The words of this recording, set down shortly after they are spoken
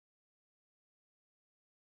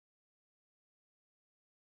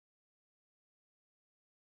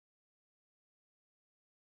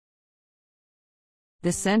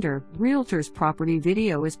The Center Realtors property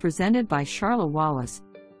video is presented by Sharla Wallace,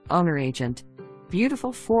 owner agent.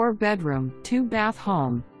 Beautiful 4-bedroom, 2-bath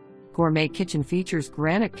home. Gourmet kitchen features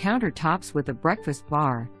granite countertops with a breakfast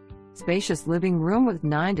bar. Spacious living room with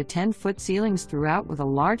 9 to 10-foot ceilings throughout with a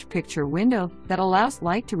large picture window that allows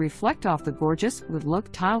light to reflect off the gorgeous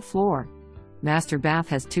wood-look tile floor. Master bath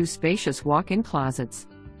has 2 spacious walk-in closets.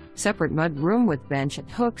 Separate mud room with bench and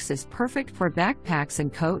hooks is perfect for backpacks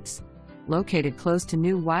and coats. Located close to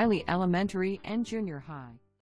new Wylie Elementary and Junior High.